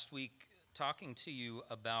Week talking to you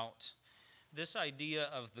about this idea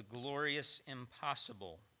of the glorious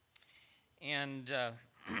impossible. And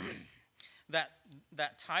that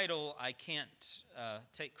that title I can't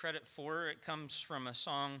take credit for. It comes from a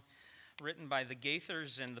song written by the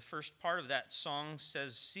Gaithers, and the first part of that song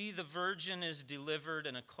says, "See, the virgin is delivered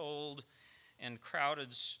in a cold and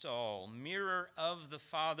crowded stall. Mirror of the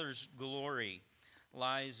Father's glory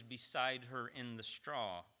lies beside her in the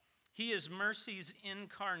straw. He is mercy's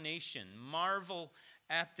incarnation. Marvel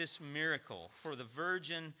at this miracle, for the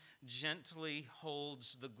virgin gently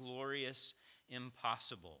holds the glorious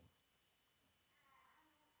impossible."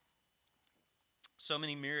 So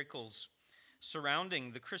many miracles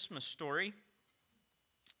surrounding the Christmas story.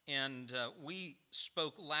 And we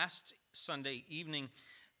spoke last Sunday evening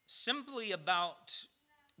simply about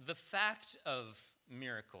the fact of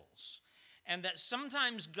miracles, and that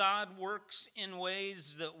sometimes God works in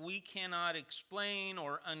ways that we cannot explain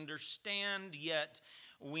or understand, yet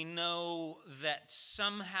we know that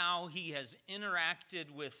somehow He has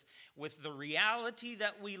interacted with the reality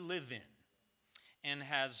that we live in and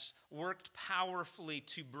has worked powerfully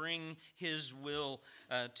to bring His will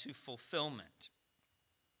to fulfillment.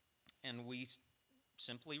 And we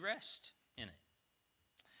simply rest in it.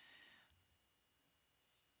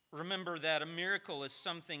 Remember that a miracle is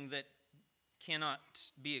something that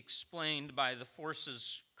cannot be explained by the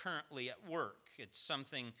forces currently at work. It's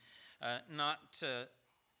something not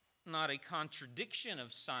a contradiction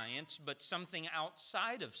of science, but something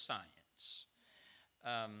outside of science.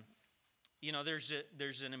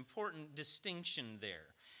 There's an important distinction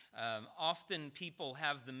there. Often people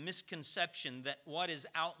have the misconception that what is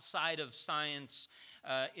outside of science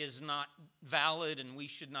is not valid and we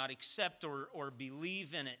should not accept or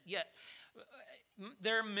believe in it. Yet,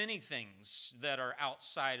 there are many things that are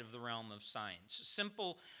outside of the realm of science.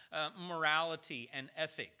 Simple morality and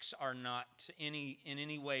ethics are not in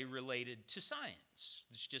any way related to science.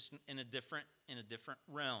 It's just in a different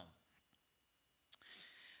realm.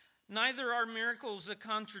 Neither are miracles a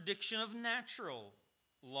contradiction of natural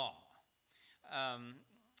law. I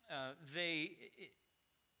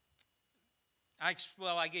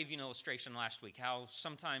gave you an illustration last week how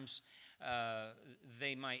sometimes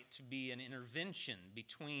they might be an intervention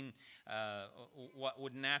between what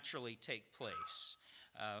would naturally take place.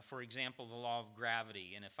 For example, the law of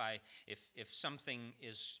gravity, and if something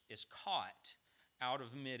is caught out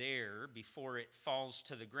of midair before it falls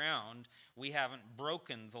to the ground, we haven't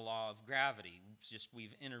broken the law of gravity. It's just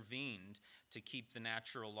we've intervened to keep the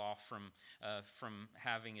natural law from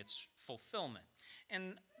having its fulfillment.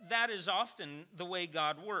 And that is often the way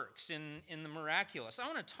God works in the miraculous. I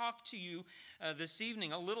want to talk to you this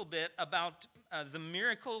evening a little bit about the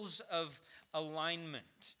miracles of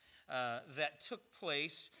alignment that took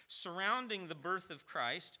place surrounding the birth of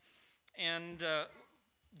Christ. And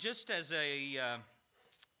just as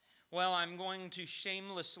I'm going to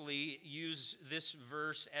shamelessly use this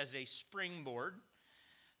verse as a springboard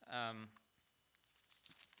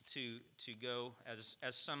to go, as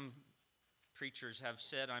some preachers have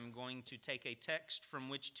said, I'm going to take a text from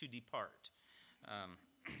which to depart.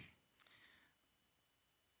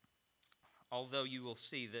 Although you will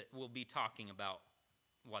see that we'll be talking about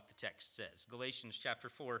what the text says. Galatians chapter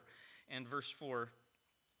 4 and verse 4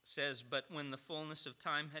 says, "But when the fullness of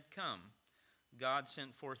time had come, God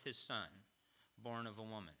sent forth His Son, born of a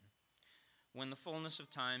woman." When the fullness of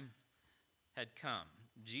time had come,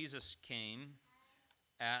 Jesus came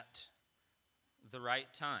at the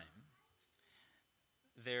right time.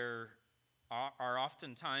 There are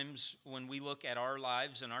often times when we look at our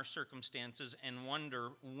lives and our circumstances and wonder,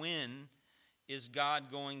 when is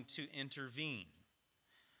God going to intervene?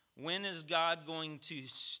 When is God going to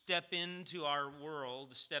step into our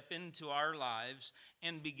world, step into our lives,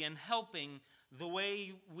 and begin helping the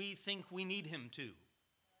way we think we need Him to?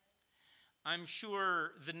 I'm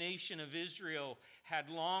sure the nation of Israel had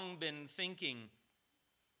long been thinking,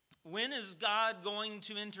 when is God going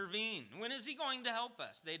to intervene? When is He going to help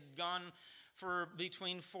us? They'd gone for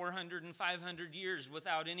between 400 and 500 years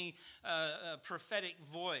without any prophetic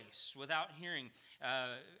voice, without hearing.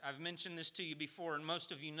 I've mentioned this to you before, and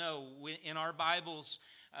most of you know, in our Bibles,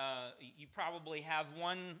 you probably have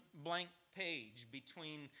one blank page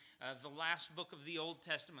between the last book of the Old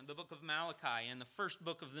Testament, the book of Malachi, and the first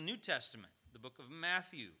book of the New Testament, the book of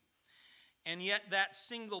Matthew. And yet that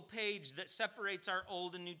single page that separates our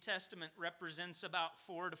Old and New Testament represents about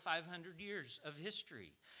 400 to 500 years of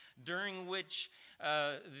history, during which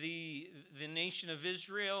the nation of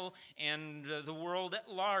Israel and the world at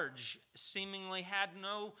large seemingly had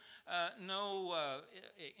no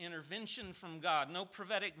intervention from God, no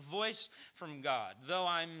prophetic voice from God, though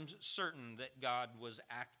I'm certain that God was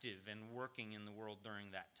active and working in the world during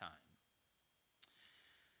that time.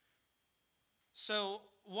 So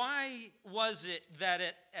why was it that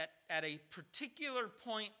at a particular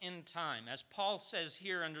point in time, as Paul says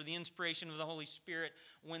here under the inspiration of the Holy Spirit,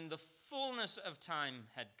 when the fullness of time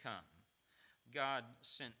had come, God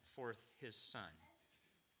sent forth his Son?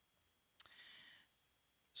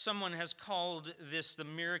 Someone has called this the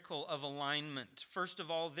miracle of alignment. First of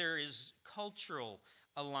all, there is cultural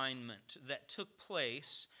alignment that took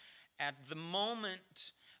place at the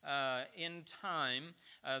moment in time,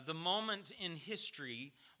 the moment in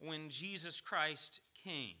history when Jesus Christ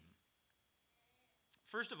came.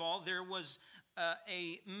 First of all, there was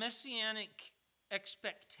a messianic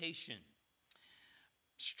expectation.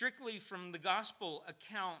 Strictly from the gospel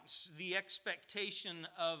accounts, the expectation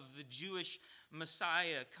of the Jewish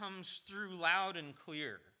Messiah comes through loud and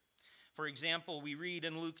clear. For example, we read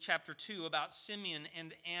in Luke chapter 2 about Simeon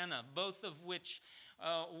and Anna, both of which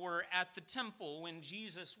were at the temple when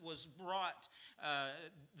Jesus was brought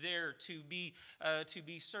there to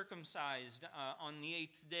be circumcised on the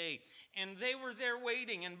 8th day. And they were there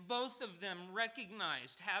waiting, and both of them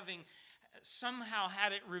recognized, having somehow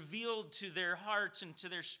had it revealed to their hearts and to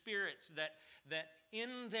their spirits, that in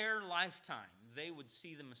their lifetime they would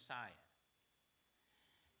see the Messiah.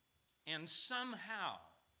 And somehow,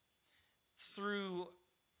 through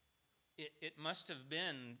it must have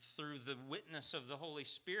been through the witness of the Holy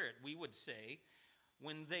Spirit, we would say,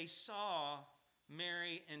 when they saw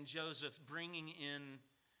Mary and Joseph bringing in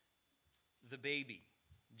the baby,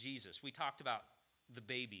 Jesus. We talked about the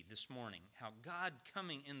baby this morning, how God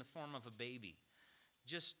coming in the form of a baby,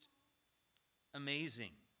 just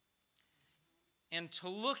amazing. And to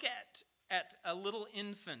look at a little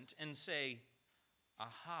infant and say,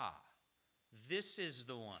 aha, this is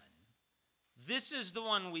the one. This is the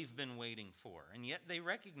one we've been waiting for. And yet they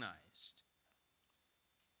recognized.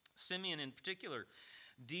 Simeon in particular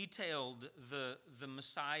detailed the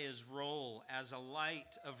Messiah's role as a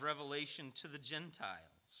light of revelation to the Gentiles.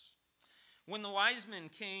 When the wise men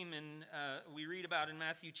came, and we read about in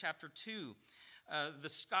Matthew chapter 2, the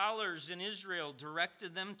scholars in Israel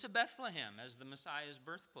directed them to Bethlehem as the Messiah's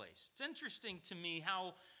birthplace. It's interesting to me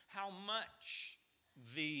how much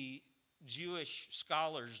the Jewish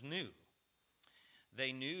scholars knew.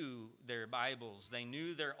 They knew their Bibles. They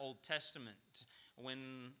knew their Old Testament.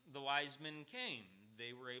 When the wise men came,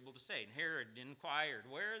 they were able to say, and Herod inquired,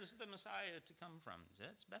 where is the Messiah to come from?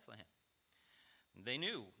 It's Bethlehem. They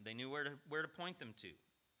knew where to point them to.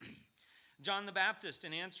 John the Baptist,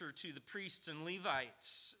 in answer to the priests and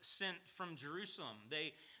Levites sent from Jerusalem,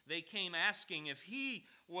 they came asking if he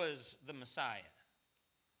was the Messiah.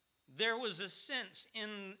 There was a sense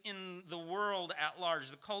in the world at large,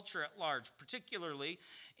 the culture at large, particularly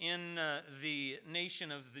in the nation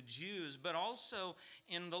of the Jews, but also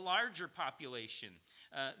in the larger population.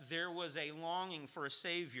 There was a longing for a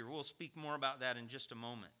Savior. We'll speak more about that in just a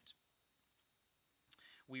moment.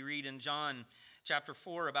 We read in John chapter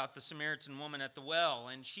 4 about the Samaritan woman at the well,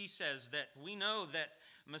 and she says that we know that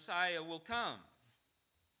Messiah will come.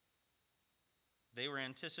 They were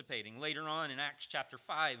anticipating. Later on in Acts chapter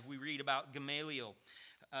 5, we read about Gamaliel,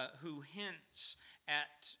 who hints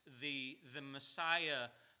at the Messiah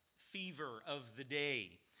fever of the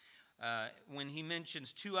day. When he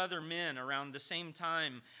mentions two other men around the same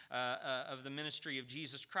time of the ministry of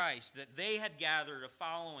Jesus Christ, that they had gathered a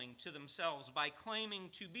following to themselves by claiming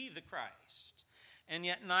to be the Christ. And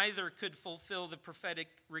yet neither could fulfill the prophetic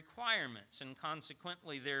requirements, and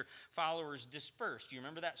consequently their followers dispersed. Do you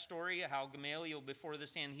remember that story, how Gamaliel before the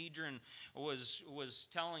Sanhedrin was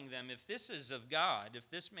telling them, if this is of God, if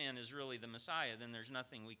this man is really the Messiah, then there's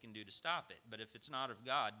nothing we can do to stop it. But if it's not of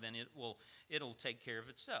God, then it'll take care of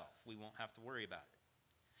itself. We won't have to worry about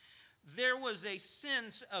it. There was a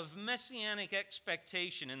sense of messianic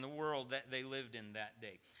expectation in the world that they lived in that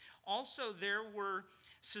day. Also, there were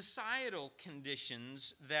societal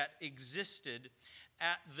conditions that existed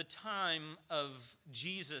at the time of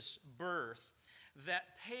Jesus' birth that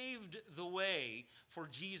paved the way for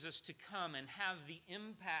Jesus to come and have the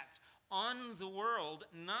impact on the world,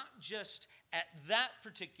 not just at that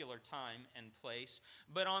particular time and place,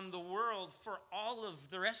 but on the world for all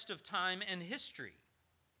of the rest of time and history.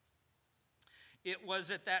 It was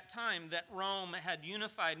at that time that Rome had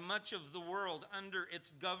unified much of the world under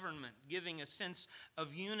its government, giving a sense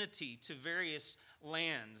of unity to various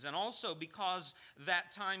lands. And also because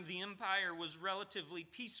that time the empire was relatively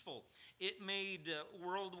peaceful, it made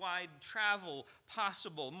worldwide travel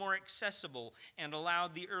possible, more accessible, and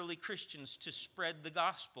allowed the early Christians to spread the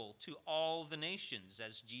gospel to all the nations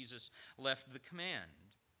as Jesus left the command.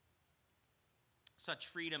 Such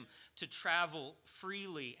freedom to travel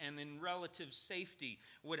freely and in relative safety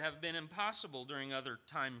would have been impossible during other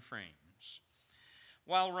time frames.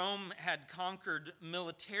 While Rome had conquered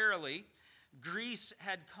militarily, Greece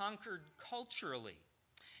had conquered culturally.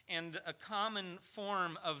 And a common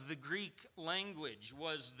form of the Greek language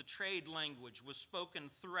was the trade language, was spoken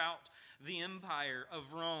throughout the empire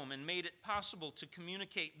of Rome and made it possible to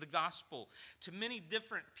communicate the gospel to many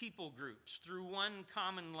different people groups through one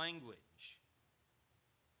common language.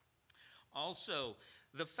 Also,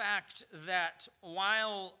 the fact that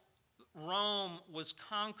while Rome was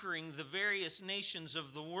conquering the various nations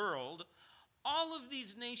of the world, all of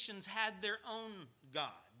these nations had their own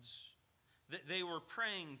gods that they were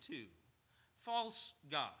praying to, false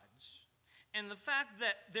gods. And the fact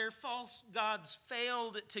that their false gods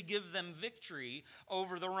failed to give them victory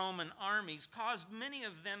over the Roman armies caused many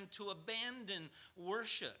of them to abandon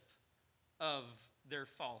worship of their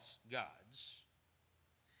false gods.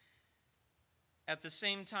 At the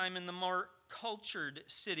same time, in the more cultured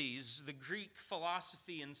cities, the Greek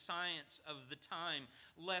philosophy and science of the time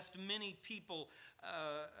left many people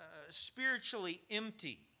spiritually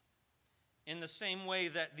empty, in the same way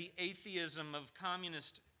that the atheism of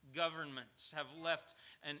communist governments have left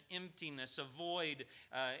an emptiness, a void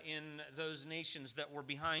in those nations that were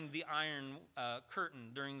behind the Iron Curtain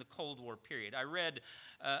during the Cold War period. I read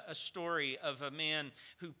a story of a man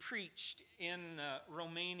who preached in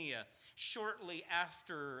Romania shortly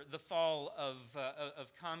after the fall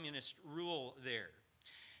of communist rule there.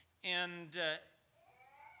 And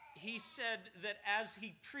he said that as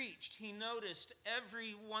he preached, he noticed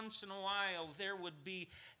every once in a while there would be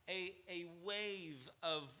a wave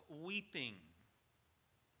of weeping.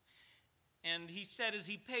 And he said as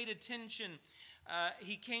he paid attention,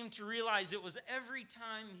 he came to realize it was every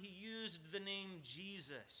time he used the name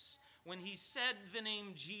Jesus. When he said the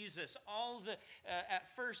name Jesus, at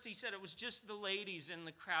first he said it was just the ladies in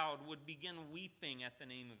the crowd would begin weeping at the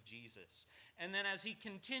name of Jesus. And then as he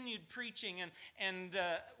continued preaching and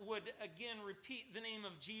would again repeat the name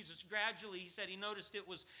of Jesus, gradually he said he noticed it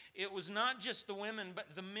was not just the women,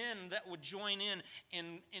 but the men that would join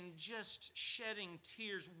in just shedding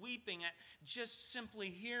tears, weeping at just simply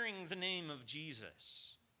hearing the name of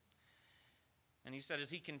Jesus. And he said as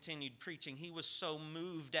he continued preaching, he was so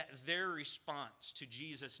moved at their response to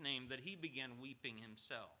Jesus' name that he began weeping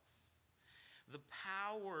himself. The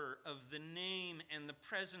power of the name and the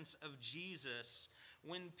presence of Jesus,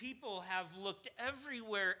 when people have looked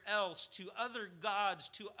everywhere else to other gods,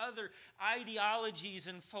 to other ideologies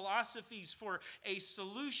and philosophies for a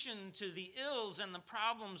solution to the ills and the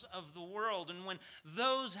problems of the world, and when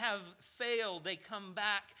those have failed, they come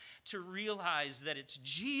back to realize that it's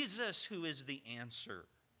Jesus who is the answer.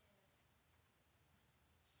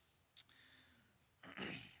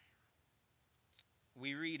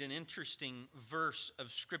 We read an interesting verse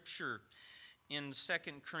of Scripture in 2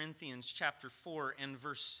 Corinthians chapter 4 and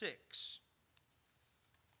verse 6.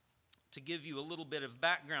 To give you a little bit of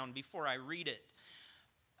background before I read it,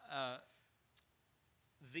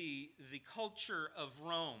 the culture of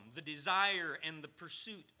Rome, the desire and the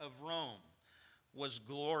pursuit of Rome was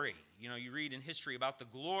glory. You know, you read in history about the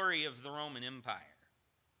glory of the Roman Empire.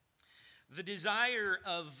 The desire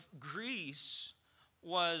of Greece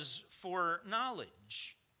was for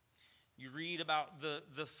knowledge. You read about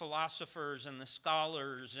the philosophers and the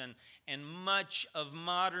scholars and much of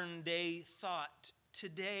modern day thought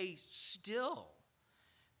today still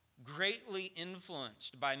greatly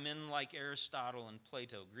influenced by men like Aristotle and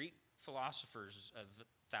Plato, Greek philosophers of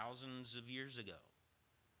thousands of years ago.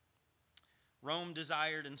 Rome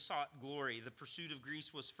desired and sought glory. The pursuit of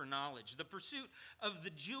Greece was for knowledge. The pursuit of the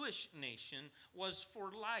Jewish nation was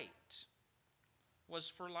for light.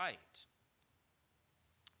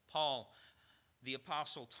 Paul, the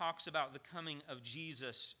apostle, talks about the coming of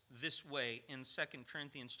Jesus this way in 2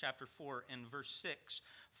 Corinthians chapter 4 and verse 6.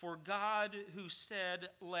 For God, who said,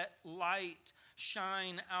 "Let light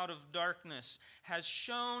shine out of darkness," has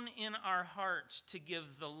shone in our hearts to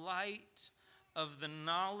give the light of the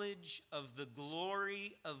knowledge of the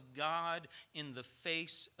glory of God in the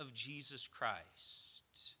face of Jesus Christ.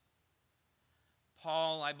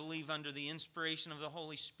 Paul, I believe under the inspiration of the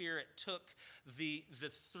Holy Spirit, took the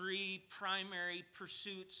three primary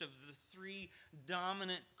pursuits of the three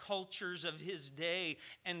dominant cultures of his day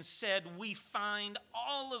and said, we find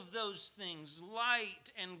all of those things,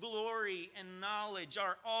 light and glory and knowledge,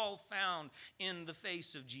 are all found in the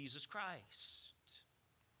face of Jesus Christ.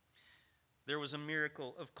 There was a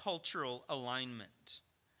miracle of cultural alignment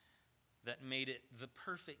that made it the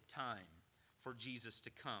perfect time for Jesus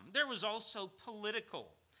to come. There was also political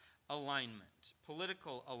alignment.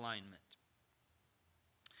 Political alignment.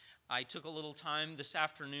 I took a little time this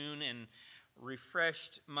afternoon and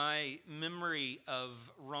refreshed my memory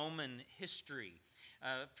of Roman history,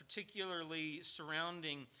 particularly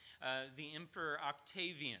surrounding the Emperor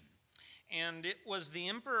Octavian. And it was the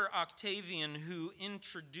Emperor Octavian who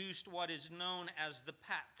introduced what is known as the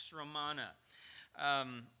Pax Romana,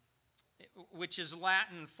 which is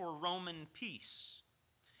Latin for Roman peace.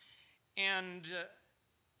 And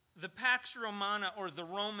the Pax Romana, or the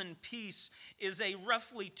Roman peace, is a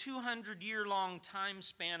roughly 200-year-long time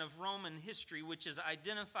span of Roman history, which is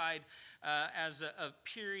identified as a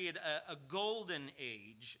period, a golden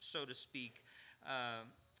age, so to speak,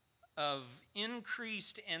 of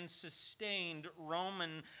increased and sustained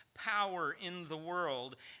Roman power in the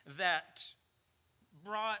world that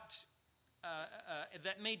brought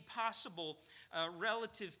that made possible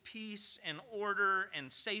relative peace and order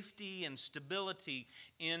and safety and stability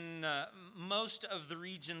in most of the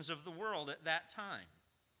regions of the world at that time.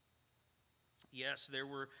 Yes, there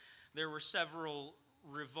were several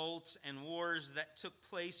revolts and wars that took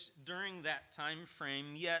place during that time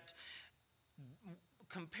frame, yet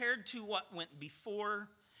compared to what went before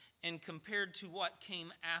and compared to what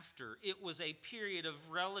came after, it was a period of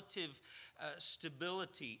relative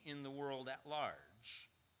stability in the world at large.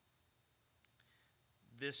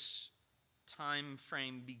 This time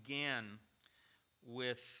frame began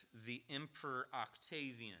with the Emperor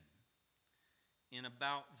Octavian in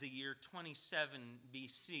about the year 27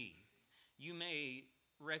 BC. You may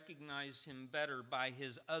recognize him better by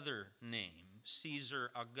his other name,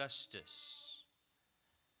 Caesar Augustus.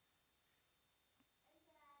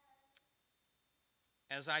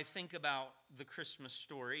 As I think about the Christmas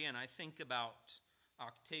story and I think about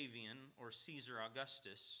Octavian or Caesar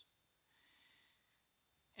Augustus,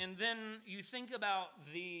 and then you think about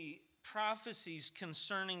the prophecies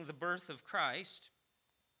concerning the birth of Christ,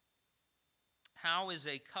 how is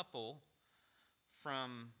a couple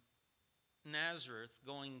from Nazareth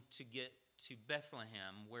going to get to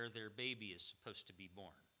Bethlehem where their baby is supposed to be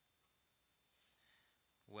born?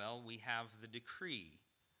 Well, we have the decree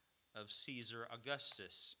of Caesar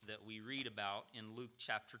Augustus that we read about in Luke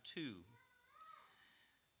chapter 2.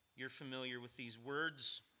 You're familiar with these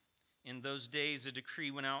words. In those days, a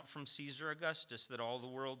decree went out from Caesar Augustus that all the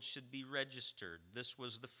world should be registered. This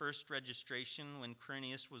was the first registration when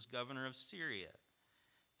Quirinius was governor of Syria.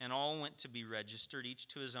 And all went to be registered, each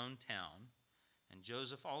to his own town. And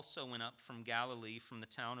Joseph also went up from Galilee, from the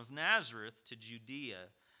town of Nazareth to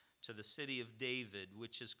Judea, to the city of David,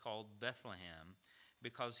 which is called Bethlehem,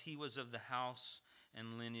 because he was of the house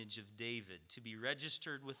and lineage of David, to be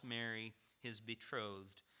registered with Mary, his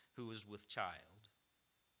betrothed, who was with child.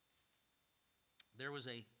 There was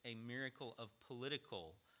a miracle of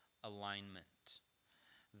political alignment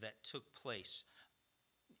that took place.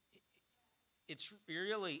 It's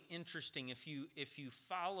really interesting if you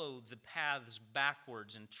follow the paths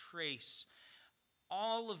backwards and trace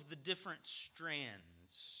all of the different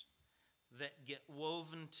strands that get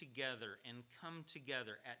woven together and come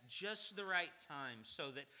together at just the right time so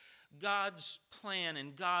that God's plan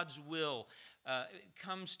and God's will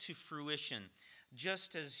comes to fruition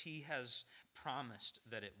just as he has promised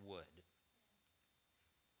that it would.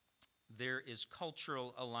 There is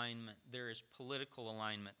cultural alignment, there is political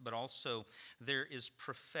alignment, but also there is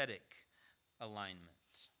prophetic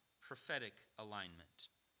alignment. Prophetic alignment.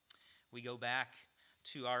 We go back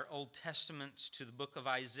to our Old Testaments, to the book of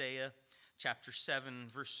Isaiah, chapter 7,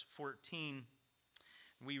 verse 14.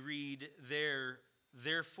 We read there,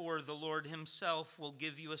 "Therefore the Lord himself will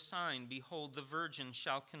give you a sign. Behold, the virgin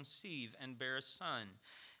shall conceive and bear a son,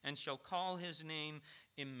 and shall call his name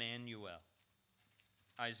Emmanuel."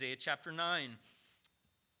 Isaiah chapter 9,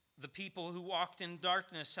 "The people who walked in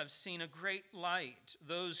darkness have seen a great light.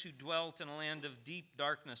 Those who dwelt in a land of deep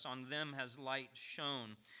darkness, on them has light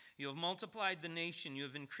shone. You have multiplied the nation, you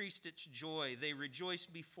have increased its joy. They rejoice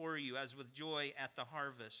before you as with joy at the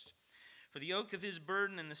harvest. For the yoke of his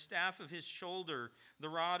burden and the staff of his shoulder, the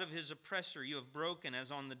rod of his oppressor, you have broken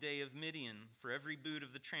as on the day of Midian. For every boot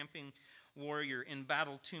of the tramping warrior in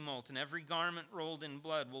battle tumult, and every garment rolled in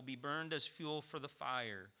blood will be burned as fuel for the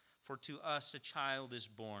fire. For to us a child is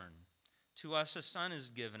born. To us a son is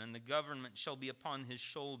given, and the government shall be upon his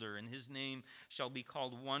shoulder, and his name shall be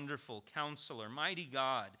called Wonderful, Counselor, Mighty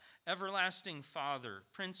God, Everlasting Father,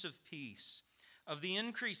 Prince of Peace. Of the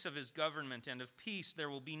increase of his government and of peace there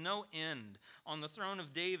will be no end on the throne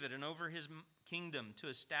of David and over his kingdom, to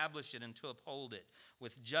establish it and to uphold it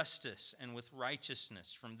with justice and with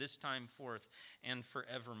righteousness from this time forth and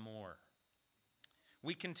forevermore.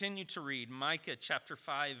 We continue to read Micah chapter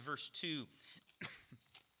 5, verse 2.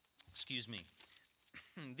 Excuse me.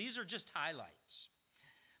 These are just highlights.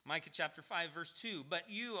 Micah chapter 5, verse 2. But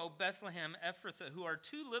you, O Bethlehem Ephrathah, who are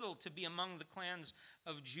too little to be among the clans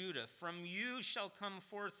of Judah, from you shall come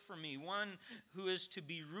forth for me one who is to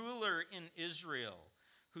be ruler in Israel,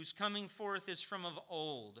 whose coming forth is from of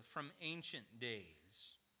old, from ancient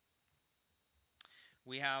days.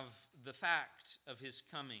 We have the fact of his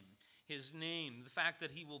coming, his name, the fact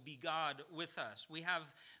that he will be God with us. We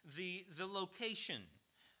have the location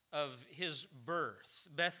of his birth,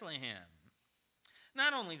 Bethlehem.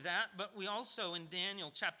 Not only that, but we also in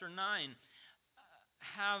Daniel chapter 9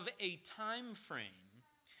 have a time frame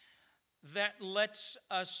that lets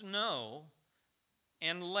us know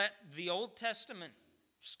and let the Old Testament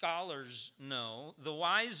scholars know, the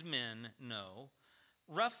wise men know,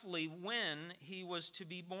 roughly when he was to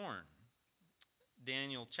be born.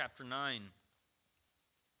 Daniel chapter 9.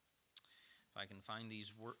 If I can find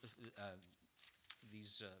these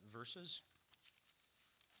verses.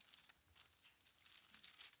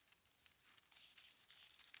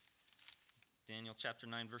 Daniel chapter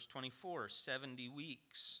 9, verse 24. 70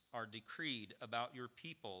 weeks are decreed about your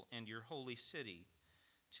people and your holy city,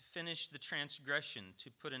 to finish the transgression,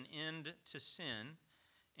 to put an end to sin,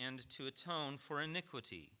 and to atone for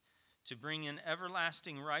iniquity, to bring in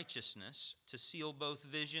everlasting righteousness, to seal both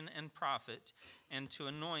vision and prophet, and to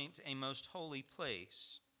anoint a most holy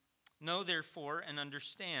place. Know therefore and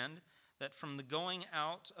understand that from the going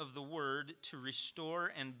out of the word to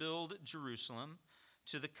restore and build Jerusalem,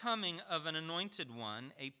 to the coming of an anointed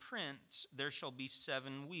one, a prince, there shall be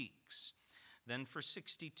 7 weeks. Then for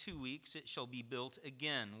 62 weeks it shall be built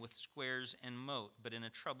again with squares and moat, but in a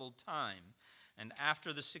troubled time. And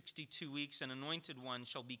after the 62 weeks, an anointed one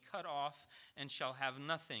shall be cut off and shall have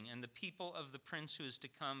nothing. And the people of the prince who is to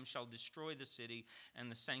come shall destroy the city and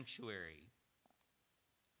the sanctuary.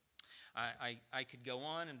 I could go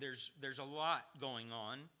on, and there's a lot going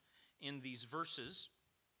on in these verses.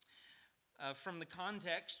 From the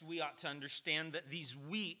context, we ought to understand that these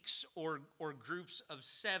weeks or groups of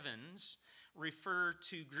sevens refer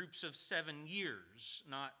to groups of 7 years,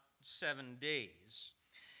 not 7 days.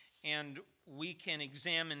 And we can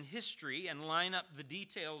examine history and line up the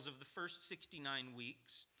details of the first 69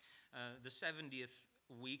 weeks. The 70th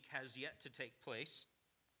week has yet to take place.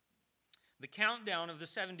 The countdown of the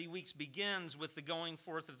 70 weeks begins with the going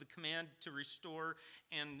forth of the command to restore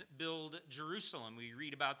and build Jerusalem. We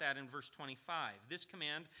read about that in verse 25. This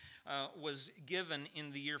command was given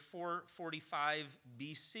in the year 445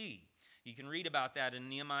 BC. You can read about that in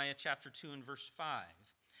Nehemiah chapter 2 and verse 5.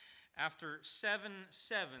 After 7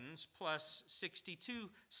 sevens plus 62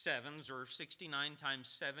 sevens, or 69 times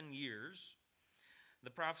 7 years, the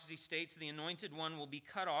prophecy states the anointed one will be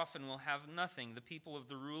cut off and will have nothing. The people of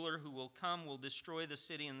the ruler who will come will destroy the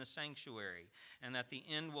city and the sanctuary, and that the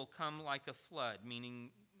end will come like a flood, meaning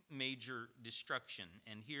major destruction.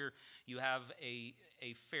 And here you have a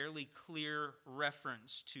fairly clear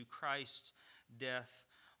reference to Christ's death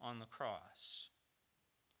on the cross.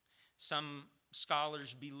 Some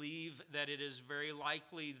scholars believe that it is very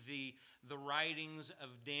likely the writings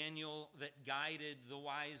of Daniel that guided the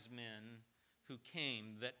wise men who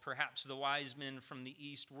came, that perhaps the wise men from the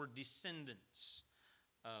east were descendants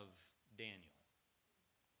of Daniel.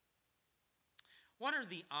 What are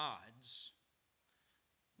the odds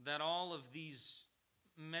that all of these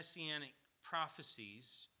messianic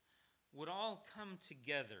prophecies would all come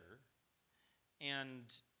together and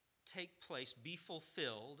take place, be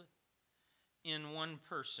fulfilled in one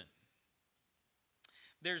person?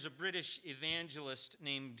 There's a British evangelist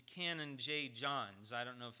named Canon J. Johns. I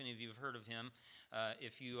don't know if any of you have heard of him.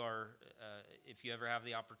 If you ever have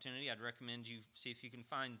the opportunity, I'd recommend you see if you can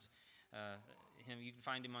find him. You can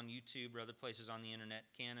find him on YouTube or other places on the internet.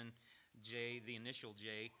 Canon J, the initial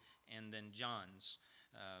J, and then Johns.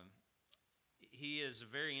 He is a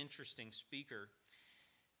very interesting speaker.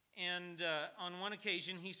 And on one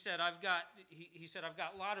occasion, he said, "I've got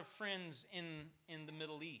a lot of friends in the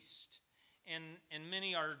Middle East, and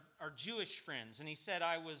many are Jewish friends." And he said,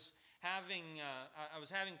 I was having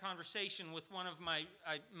conversation with one of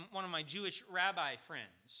my Jewish rabbi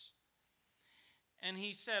friends, And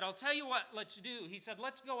he said, I'll tell you what let's do. He said,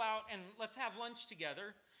 let's go out and let's have lunch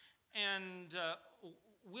together, and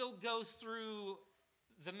we'll go through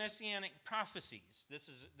the messianic prophecies. This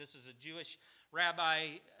is a Jewish rabbi,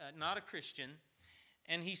 not a Christian.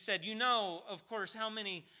 And he said, you know, of course, how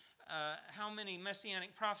many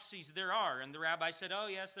messianic prophecies there are. And the rabbi said, oh,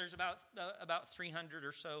 yes, there's about 300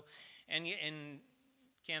 or so. And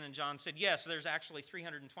Canon John said, yes, there's actually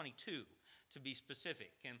 322 to be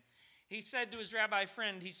specific. And he said to his rabbi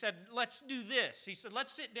friend, he said, let's do this. He said,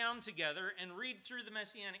 let's sit down together and read through the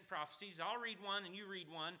messianic prophecies. I'll read one and you read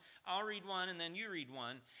one. I'll read one and then you read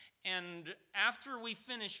one. And after we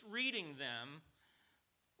finish reading them,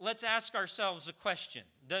 let's ask ourselves a question.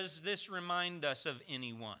 Does this remind us of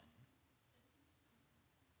anyone?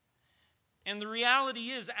 And the reality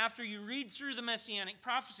is, after you read through the messianic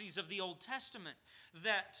prophecies of the Old Testament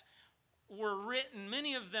that were written,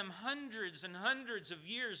 many of them hundreds and hundreds of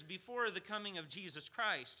years before the coming of Jesus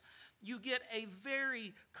Christ, you get a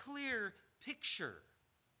very clear picture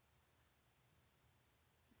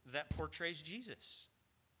that portrays Jesus.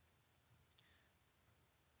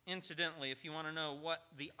 Incidentally, if you want to know what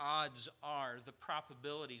the odds are, the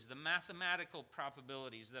probabilities, the mathematical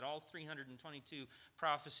probabilities that all 322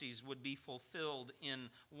 prophecies would be fulfilled in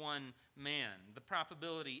one man, the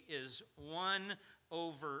probability is 1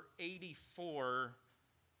 over 84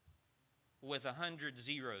 with 100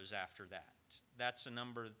 zeros after that. That's a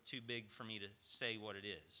number too big for me to say what it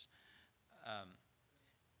is.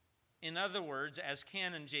 In other words, as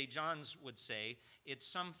Canon J. Johns would say, it's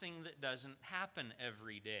something that doesn't happen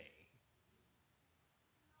every day.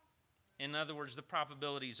 In other words, the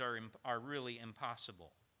probabilities are really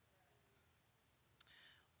impossible.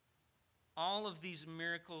 All of these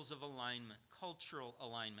miracles of alignment, cultural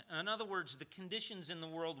alignment. In other words, the conditions in the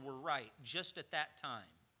world were right just at that time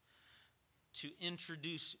to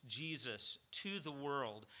introduce Jesus to the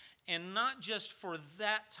world. And not just for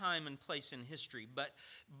that time and place in history, but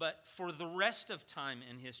for the rest of time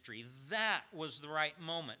in history. That was the right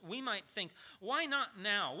moment. We might think, why not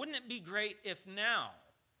now? Wouldn't it be great if now,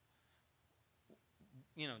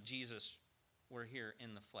 Jesus were here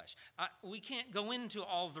in the flesh? We can't go into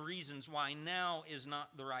all the reasons why now is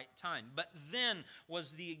not the right time. But then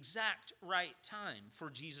was the exact right time for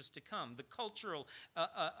Jesus to come. The cultural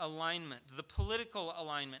alignment, the political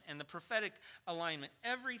alignment, and the prophetic alignment,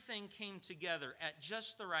 everything came together at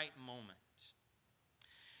just the right moment.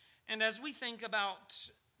 And as we think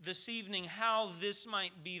about this evening how this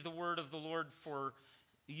might be the word of the Lord for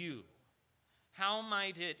you, how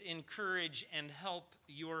might it encourage and help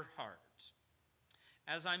your heart?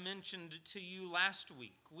 As I mentioned to you last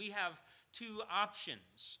week, we have two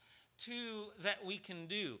options, two that we can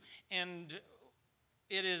do. And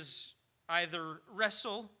it is either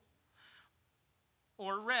wrestle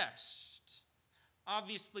or rest.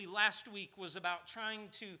 Obviously, last week was about trying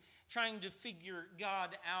to figure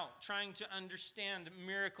God out, trying to understand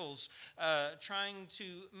miracles, trying to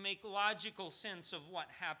make logical sense of what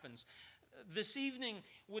happens. This evening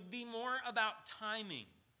would be more about timing.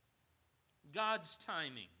 God's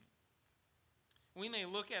timing. We may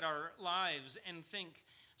look at our lives and think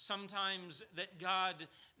sometimes that God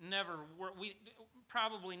never worked.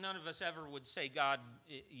 Probably none of us ever would say, God,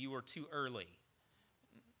 you were too early.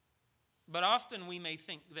 But often we may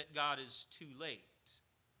think that God is too late,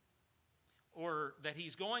 or that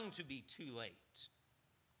he's going to be too late.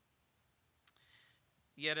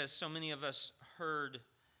 Yet as so many of us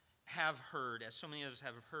have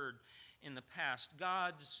heard in the past,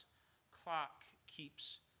 God's clock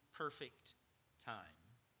keeps perfect time.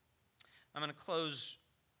 I'm going to close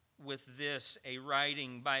with this, a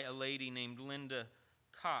writing by a lady named Linda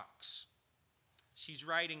Cox. She's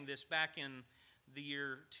writing this back in the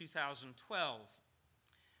year 2012.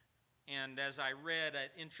 And as I read,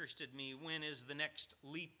 it interested me, when is the next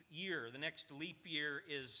leap year? The next leap year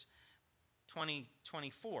is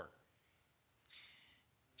 2024.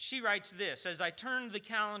 She writes this: as I turned the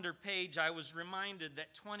calendar page, I was reminded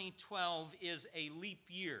that 2012 is a leap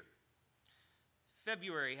year.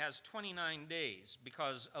 February has 29 days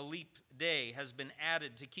because a leap day has been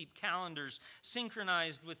added to keep calendars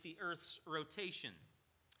synchronized with the Earth's rotation.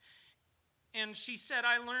 And she said,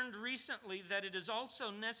 I learned recently that it is also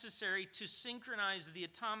necessary to synchronize the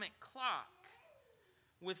atomic clock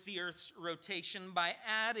with the Earth's rotation by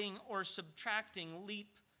adding or subtracting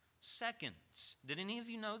leap seconds. Did any of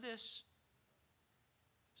you know this?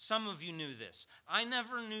 Some of you knew this. I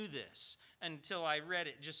never knew this until I read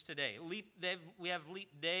it just today. We have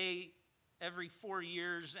leap day every 4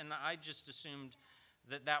 years, and I just assumed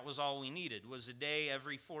that was all we needed, was a day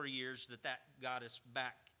every 4 years that got us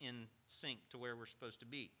back in sync to where we're supposed to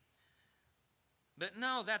be. But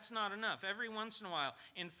no, that's not enough. Every once in a while.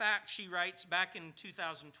 In fact, she writes back in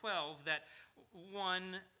 2012 that 1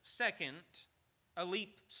 second, a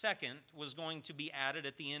leap second, was going to be added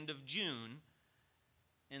at the end of June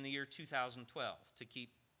in the year 2012 to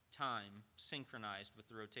keep time synchronized with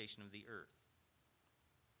the rotation of the earth.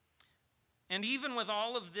 And even with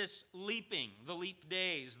all of this leaping, the leap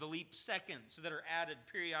days, the leap seconds that are added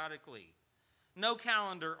periodically, no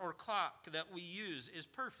calendar or clock that we use is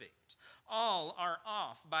perfect. All are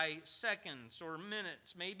off by seconds or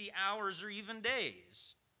minutes, maybe hours or even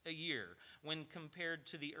days a year when compared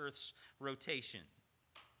to the earth's rotation.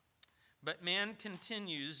 But man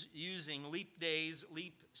continues using leap days,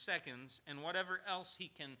 leap seconds, and whatever else he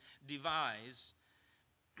can devise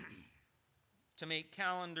to make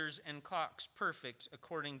calendars and clocks perfect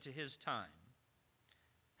according to his time.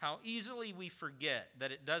 How easily we forget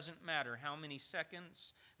that it doesn't matter how many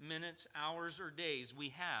seconds, minutes, hours, or days we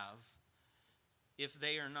have if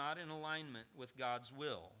they are not in alignment with God's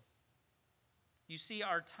will. You see,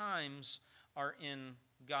 our times are in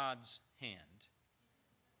God's hand.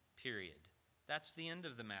 Period. That's the end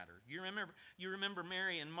of the matter. You remember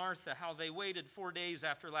Mary and Martha, how they waited 4 days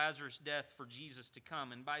after Lazarus' death for Jesus to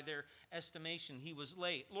come, and by their estimation, he was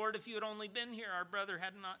late. Lord, if you had only been here, our brother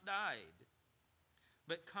had not died.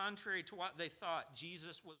 But contrary to what they thought,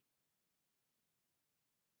 Jesus was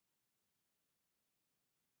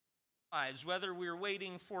lives, whether we're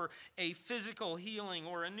waiting for a physical healing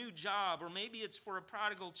or a new job, or maybe it's for a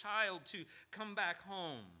prodigal child to come back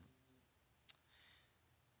home.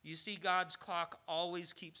 You see, God's clock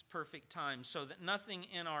always keeps perfect time so that nothing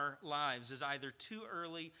in our lives is either too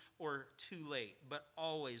early or too late, but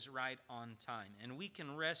always right on time. And we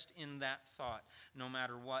can rest in that thought no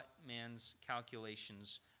matter what man's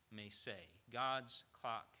calculations may say. God's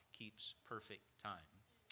clock keeps perfect time.